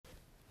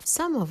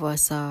Some of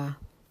us are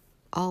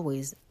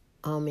always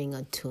humming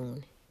a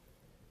tune.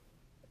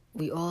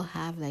 We all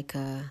have like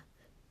a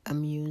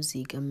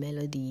music, a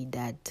melody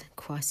that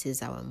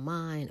crosses our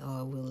mind,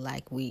 or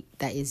we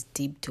that is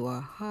deep to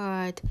our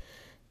heart,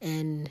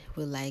 and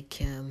we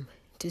like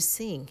to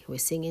sing. We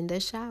sing in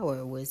the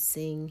shower. We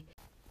sing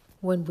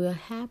when we're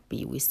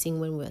happy. We sing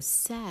when we're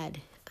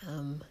sad.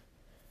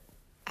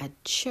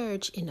 At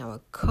church, in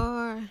our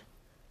car.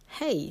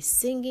 Hey,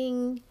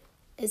 singing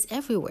is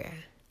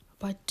everywhere.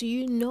 But do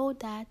you know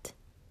that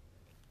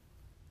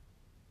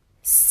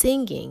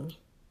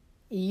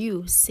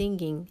you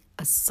singing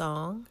a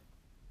song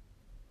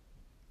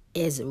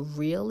is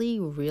really,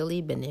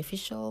 really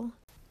beneficial?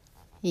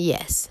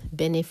 Yes,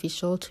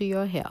 beneficial to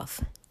your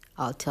health.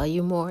 I'll tell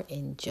you more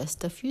in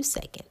just a few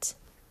seconds.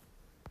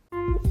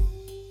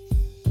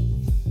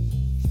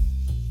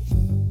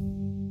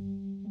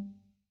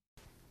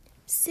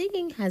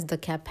 Singing has the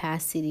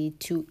capacity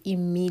to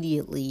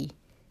immediately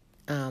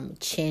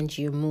change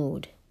your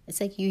mood. It's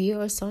like you hear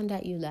a song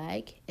that you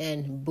like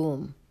and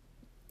boom,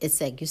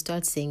 it's like you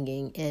start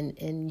singing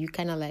and you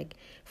kind of like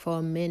for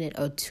a minute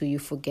or two you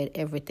forget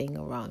everything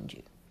around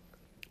you.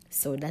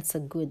 So that's a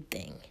good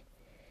thing.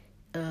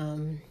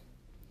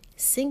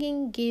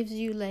 Singing gives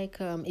you like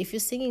if you're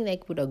singing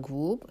like with a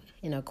group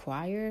in a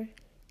choir,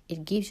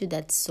 it gives you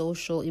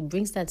it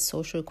brings that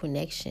social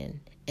connection.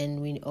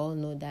 And we all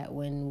know that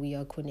when we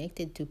are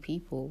connected to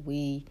people,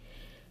 we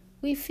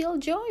feel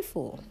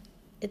joyful.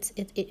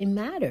 It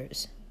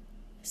matters.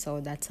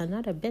 So that's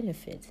another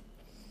benefit.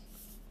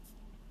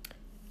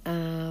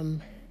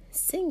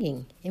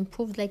 Singing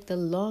improves like the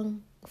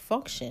lung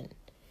function.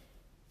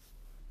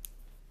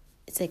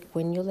 It's like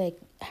when you like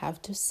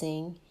have to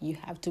sing, you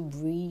have to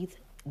breathe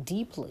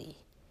deeply.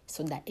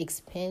 So that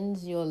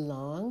expands your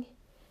lung,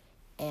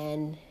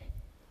 and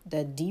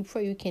the deeper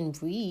you can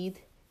breathe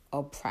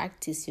or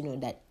practice,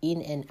 that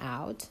in and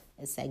out,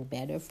 it's like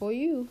better for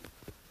you.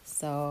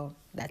 So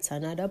that's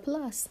another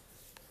plus.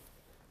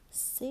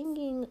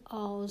 Singing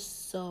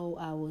also,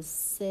 I would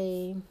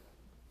say,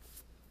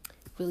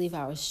 relieve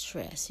our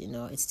stress.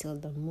 It's still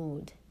the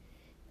mood.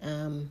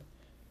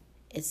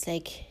 It's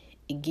like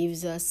it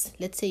gives us,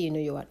 let's say,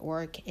 you're at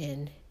work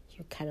and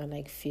you kind of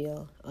like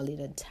feel a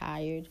little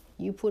tired.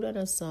 You put on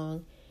a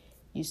song,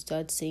 you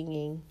start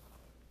singing,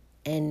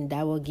 and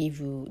that will give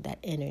you that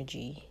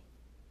energy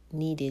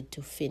needed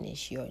to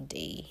finish your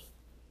day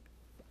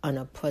on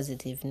a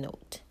positive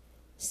note.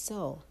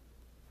 So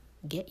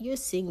get your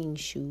singing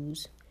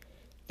shoes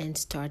and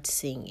start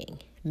singing.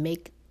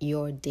 Make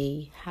your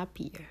day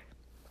happier.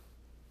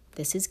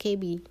 This is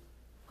KB.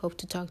 Hope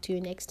to talk to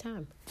you next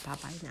time.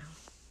 Bye-bye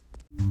now.